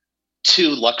do 2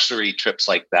 luxury trips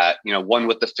like that, one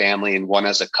with the family and one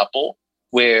as a couple,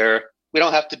 where we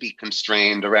don't have to be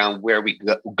constrained around where we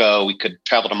go. We could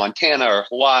travel to Montana or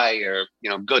Hawaii or,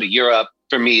 go to Europe.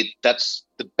 For me, that's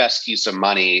the best use of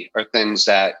money, are things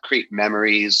that create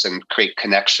memories and create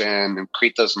connection and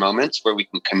create those moments where we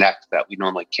can connect that we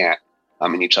normally can't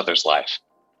in each other's life.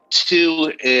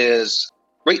 2 is,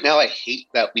 right now I hate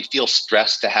that we feel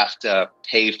stressed to have to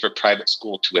pay for private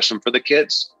school tuition for the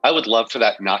kids. I would love for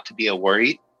that not to be a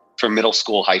worry. For middle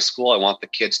school, high school, I want the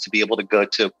kids to be able to go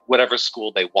to whatever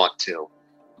school they want to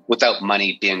without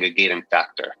money being a gating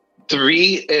factor.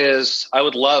 3 is, I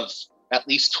would love at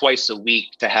least twice a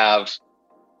week to have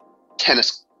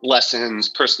tennis lessons,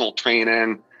 personal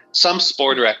training, some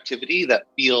sport or activity that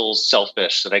feels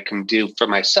selfish that I can do for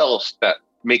myself that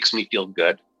makes me feel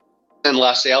good. And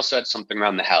lastly, I also had something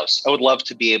around the house. I would love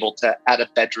to be able to add a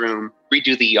bedroom,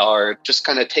 redo the yard, just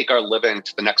kind of take our living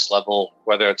to the next level,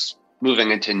 whether it's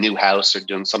moving into a new house or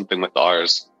doing something with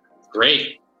ours.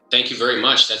 Great. Thank you very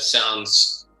much. That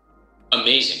sounds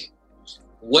amazing.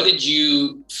 What did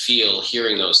you feel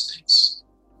hearing those things?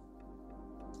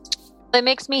 It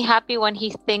makes me happy when he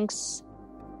thinks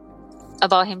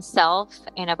about himself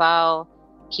and about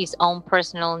his own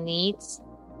personal needs.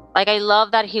 Like, I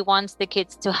love that he wants the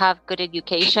kids to have good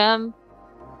education,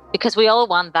 because we all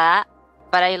want that.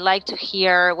 But I like to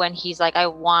hear when he's like, I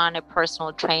want a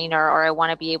personal trainer, or I want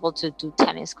to be able to do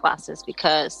tennis classes,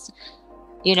 because,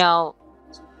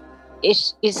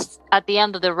 it's at the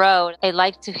end of the road. I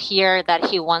like to hear that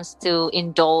he wants to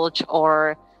indulge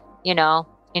or,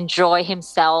 enjoy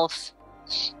himself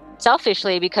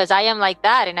selfishly, because I am like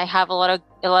that. And I have a lot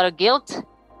of guilt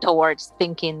towards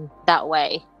thinking that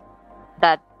way,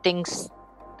 that things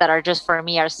that are just for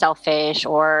me are selfish,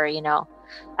 or,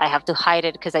 I have to hide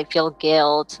it because I feel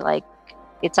guilt. Like,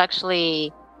 it's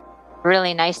actually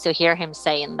really nice to hear him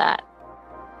saying that.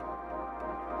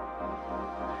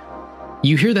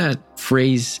 You hear that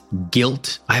phrase,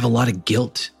 guilt? I have a lot of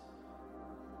guilt.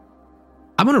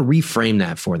 I'm going to reframe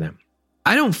that for them.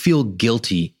 I don't feel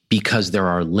guilty because there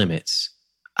are limits.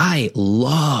 I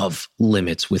love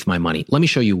limits with my money. Let me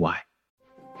show you why.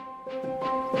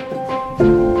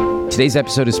 Today's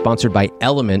episode is sponsored by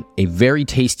Element, a very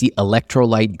tasty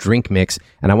electrolyte drink mix.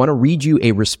 And I want to read you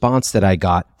a response that I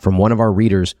got from one of our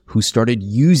readers who started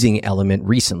using Element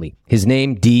recently. His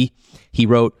name, D, he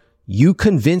wrote, "You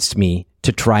convinced me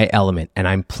to try Element, and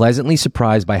I'm pleasantly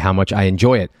surprised by how much I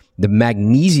enjoy it. The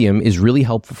magnesium is really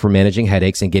helpful for managing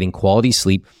headaches and getting quality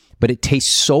sleep, but it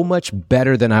tastes so much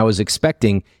better than I was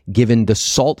expecting given the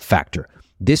salt factor.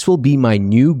 This will be my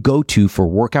new go-to for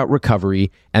workout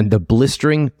recovery and the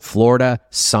blistering Florida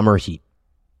summer heat."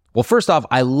 Well, first off,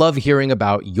 I love hearing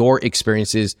about your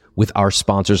experiences with our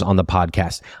sponsors on the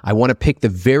podcast. I want to pick the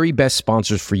very best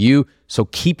sponsors for you, so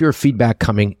keep your feedback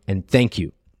coming, and thank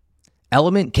you.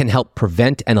 Element can help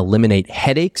prevent and eliminate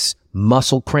headaches,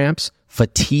 muscle cramps,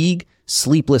 fatigue,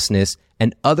 sleeplessness,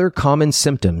 and other common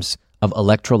symptoms of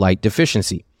electrolyte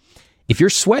deficiency. If you're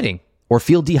sweating or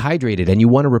feel dehydrated and you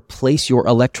want to replace your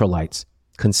electrolytes,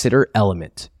 consider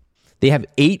Element. They have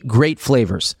 8 great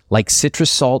flavors like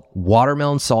citrus salt,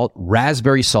 watermelon salt,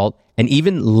 raspberry salt, and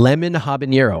even lemon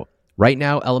habanero. Right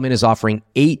now, Element is offering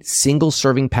 8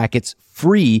 single-serving packets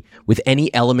free with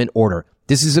any Element order.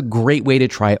 This is a great way to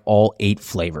try all 8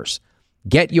 flavors.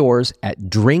 Get yours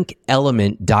at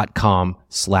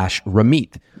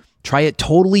drinkelement.com/Ramit. Try it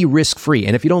totally risk-free.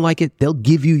 And if you don't like it, they'll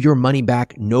give you your money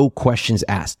back, no questions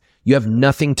asked. You have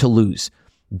nothing to lose.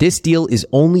 This deal is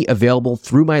only available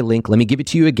through my link. Let me give it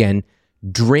to you again.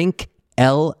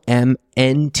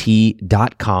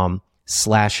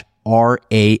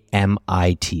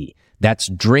 drinklmnt.com/RAMIT. That's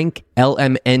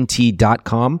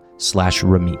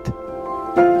drinklmnt.com/Ramit.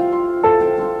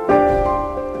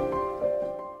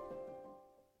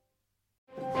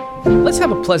 Let's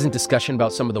have a pleasant discussion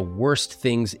about some of the worst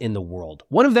things in the world.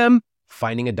 One of them,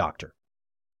 finding a doctor.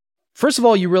 First of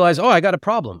all, you realize, I got a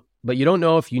problem, but you don't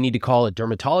know if you need to call a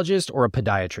dermatologist or a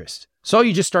podiatrist. So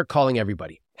you just start calling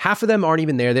everybody. Half of them aren't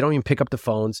even there. They don't even pick up the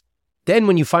phones. Then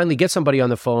when you finally get somebody on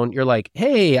the phone, you're like,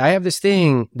 "Hey, I have this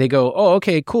thing." They go, "Oh,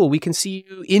 okay, cool. We can see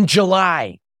you in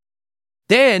July."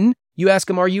 Then you ask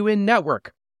them, "Are you in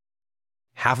network?"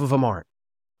 Half of them aren't.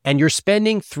 And you're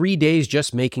spending 3 days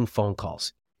just making phone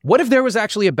calls. What if there was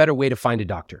actually a better way to find a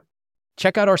doctor?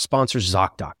 Check out our sponsor,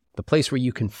 ZocDoc, the place where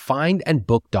you can find and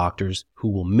book doctors who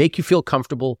will make you feel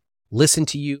comfortable, listen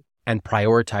to you, and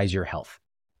prioritize your health.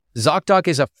 ZocDoc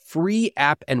is a free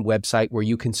app and website where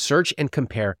you can search and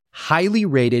compare highly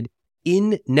rated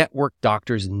in-network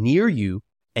doctors near you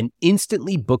and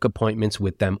instantly book appointments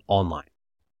with them online.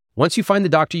 Once you find the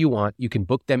doctor you want, you can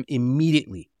book them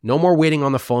immediately. No more waiting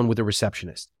on the phone with a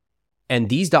receptionist. And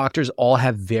these doctors all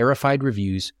have verified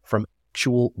reviews from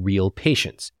actual real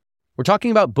patients. We're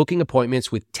talking about booking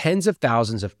appointments with tens of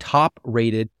thousands of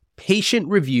top-rated,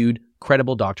 patient-reviewed,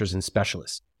 credible doctors and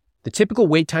specialists. The typical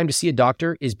wait time to see a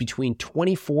doctor is between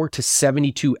 24 to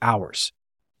 72 hours.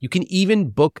 You can even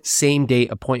book same-day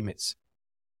appointments.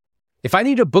 If I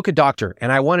need to book a doctor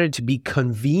and I wanted it to be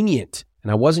convenient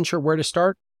and I wasn't sure where to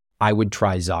start, I would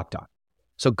try ZocDoc.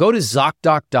 So go to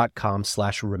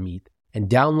ZocDoc.com/Ramit and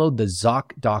download the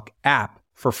ZocDoc app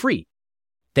for free.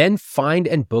 Then find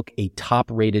and book a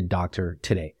top-rated doctor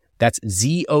today. That's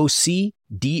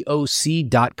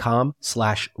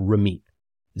ZocDoc.com/Ramit.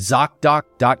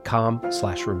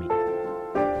 ZocDoc.com/Ramit.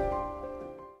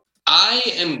 I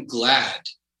am glad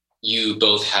you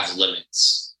both have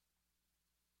limits.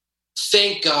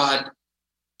 Thank God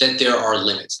that there are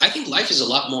limits. I think life is a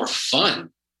lot more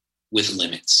fun with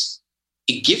limits.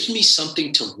 It gives me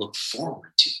something to look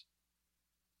forward to.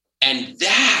 And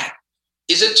that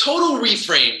is a total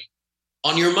reframe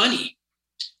on your money,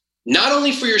 not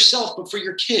only for yourself, but for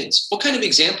your kids. What kind of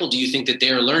example do you think that they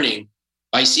are learning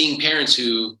by seeing parents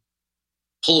who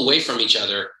pull away from each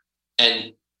other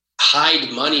and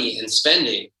hide money and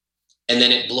spending, and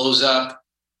then it blows up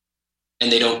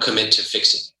and they don't commit to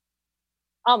fixing it?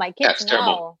 Oh, my kids That's know.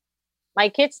 terrible. My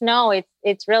kids know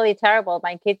it's really terrible.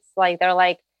 My kids, they're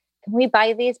like, "Can we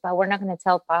buy this? But we're not going to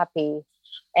tell Papi."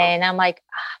 And I'm like,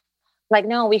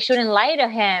 no, we shouldn't lie to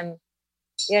him.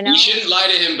 You know? You shouldn't lie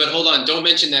to him, but hold on. Don't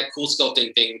mention that cool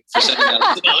sculpting thing for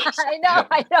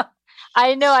 $7,000.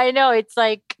 I know. It's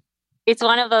like, it's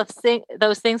one of those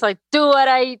things like, do what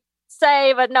I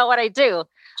say, but not what I do.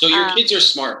 So your kids are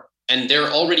smart and they're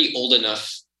already old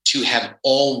enough to have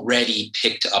already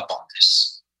picked up on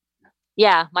this.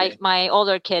 Yeah. My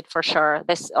older kid, for sure.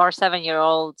 Our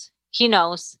 7-year-old, he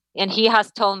knows. And he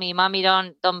has told me, "Mommy,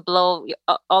 don't blow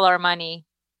all our money."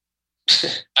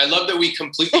 I love that we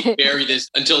completely bury this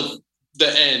until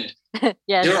the end.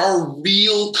 Yes. There are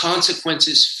real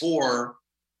consequences for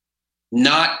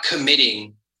not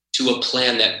committing to a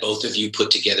plan that both of you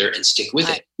put together and stick with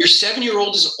it. Your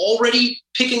 7-year-old is already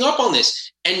picking up on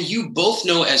this. And you both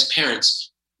know as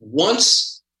parents,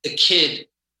 once the kid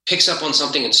picks up on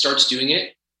something and starts doing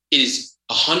it, it is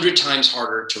 100 times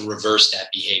harder to reverse that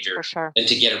behavior than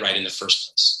to get it right in the first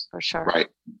place. For sure. Right.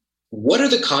 What are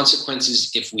the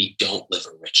consequences if we don't live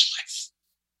a rich life?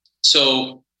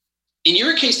 So in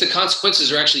your case, the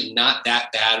consequences are actually not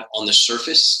that bad on the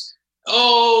surface.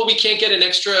 Oh, we can't get an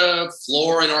extra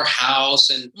floor in our house,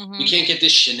 and we can't get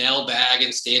this Chanel bag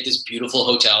and stay at this beautiful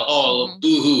hotel. Oh,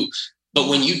 boo-hoo. But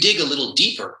when you dig a little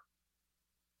deeper,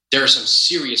 there are some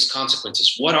serious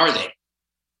consequences. What are they?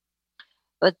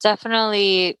 But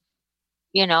definitely,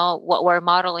 what we're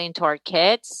modeling to our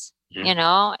kids, and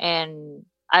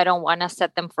I don't want to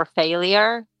set them for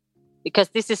failure, because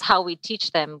this is how we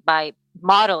teach them, by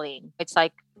modeling. It's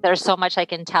like there's so much I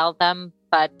can tell them,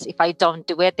 but if I don't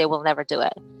do it, they will never do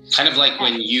it. Kind of like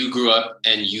when you grew up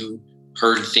and you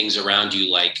heard things around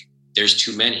you like, there's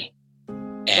too many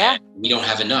and we don't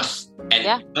have enough. And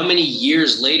how many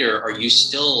years later are you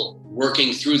still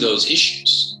working through those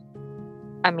issues?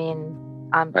 I mean,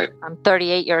 I'm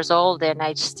 38 years old and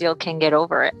I still can get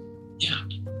over it. Yeah.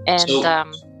 And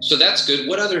so that's good.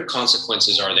 What other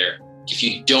consequences are there if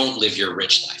you don't live your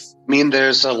rich life? I mean,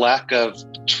 there's a lack of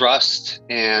trust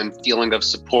and feeling of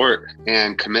support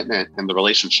and commitment in the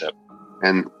relationship.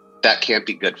 And that can't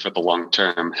be good for the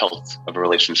long-term health of a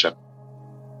relationship.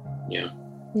 Yeah.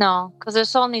 No, because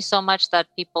there's only so much that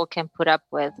people can put up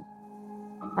with.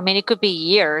 I mean, it could be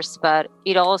years, but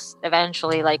it all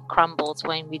eventually crumbles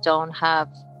when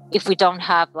if we don't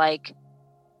have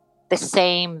the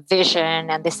same vision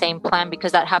and the same plan,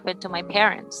 because that happened to my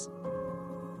parents,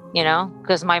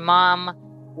 because my mom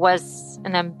was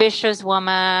an ambitious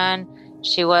woman.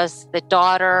 She was the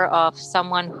daughter of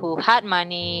someone who had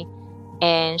money,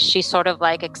 and she sort of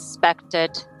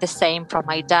expected the same from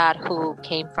my dad, who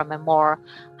came from a more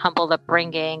humble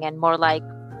upbringing and more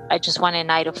I just want a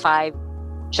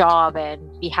 9-to-5 job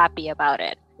and be happy about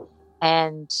it.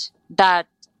 And that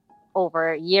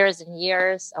over years and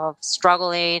years of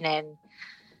struggling and,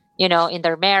 in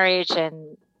their marriage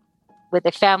and with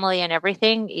the family and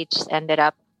everything, it just ended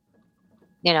up,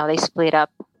 they split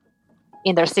up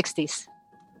in their 60s.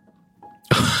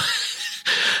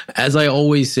 As I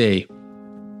always say,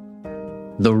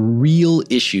 the real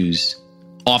issues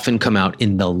often come out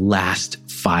in the last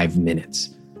 5 minutes.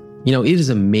 It is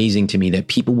amazing to me that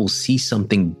people will see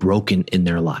something broken in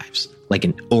their lives, like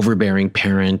an overbearing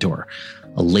parent or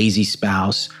a lazy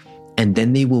spouse, and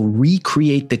then they will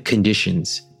recreate the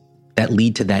conditions that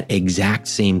lead to that exact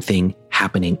same thing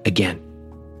happening again.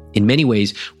 In many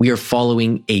ways, we are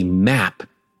following a map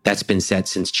that's been set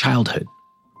since childhood,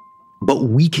 but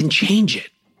we can change it.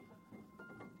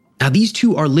 Now, these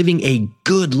two are living a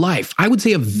good life. I would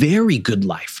say a very good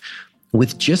life.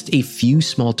 With just a few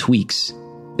small tweaks,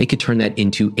 they could turn that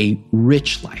into a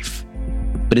rich life.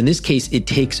 But in this case, it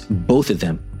takes both of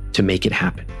them to make it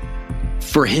happen.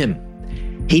 For him,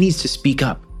 he needs to speak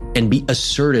up and be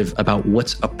assertive about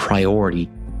what's a priority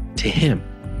to him.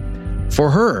 For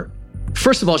her,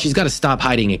 first of all, she's got to stop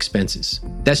hiding expenses.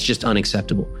 That's just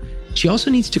unacceptable. She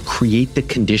also needs to create the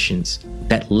conditions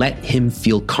that let him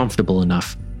feel comfortable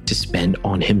enough to spend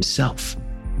on himself.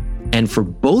 And for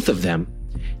both of them,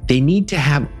 they need to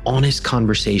have honest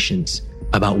conversations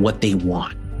about what they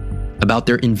want, about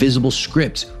their invisible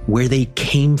scripts, where they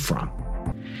came from.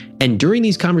 And during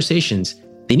these conversations,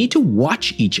 they need to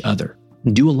watch each other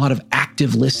and do a lot of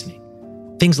active listening.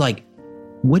 Things like,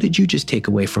 what did you just take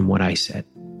away from what I said?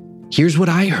 Here's what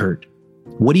I heard.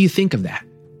 What do you think of that?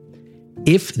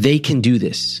 If they can do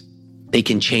this, they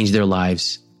can change their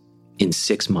lives in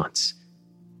 6 months.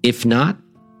 If not,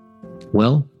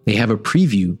 well, they have a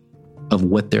preview of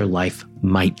what their life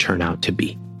might turn out to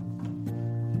be.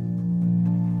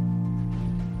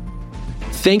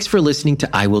 Thanks for listening to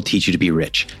I Will Teach You to Be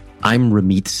Rich. I'm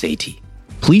Ramit Sethi.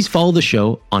 Please follow the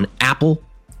show on Apple,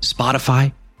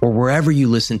 Spotify, or wherever you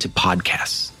listen to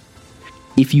podcasts.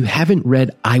 If you haven't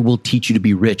read I Will Teach You to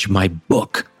Be Rich, my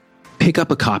book, pick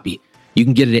up a copy. You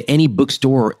can get it at any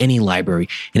bookstore or any library,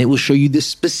 and it will show you the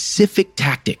specific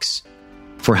tactics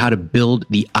for how to build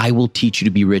the I Will Teach You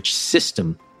to Be Rich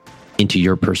system into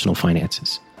your personal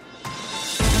finances.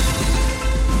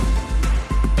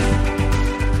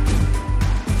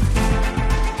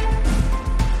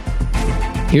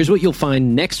 Here's what you'll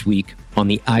find next week on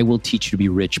the I Will Teach You to Be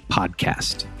Rich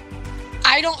podcast.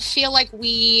 I don't feel like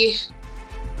we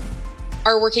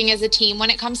are working as a team when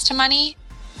it comes to money.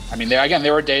 I mean,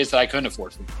 there were days that I couldn't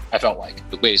afford food, I felt like.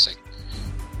 But wait a second.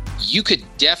 you could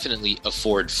definitely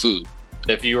afford food.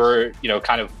 If you were,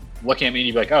 kind of looking at me and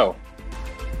you'd be like, oh,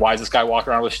 why is this guy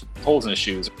walking around with holes in his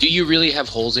shoes? Do you really have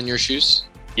holes in your shoes?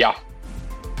 Yeah.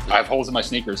 I have holes in my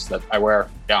sneakers that I wear.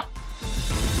 Yeah.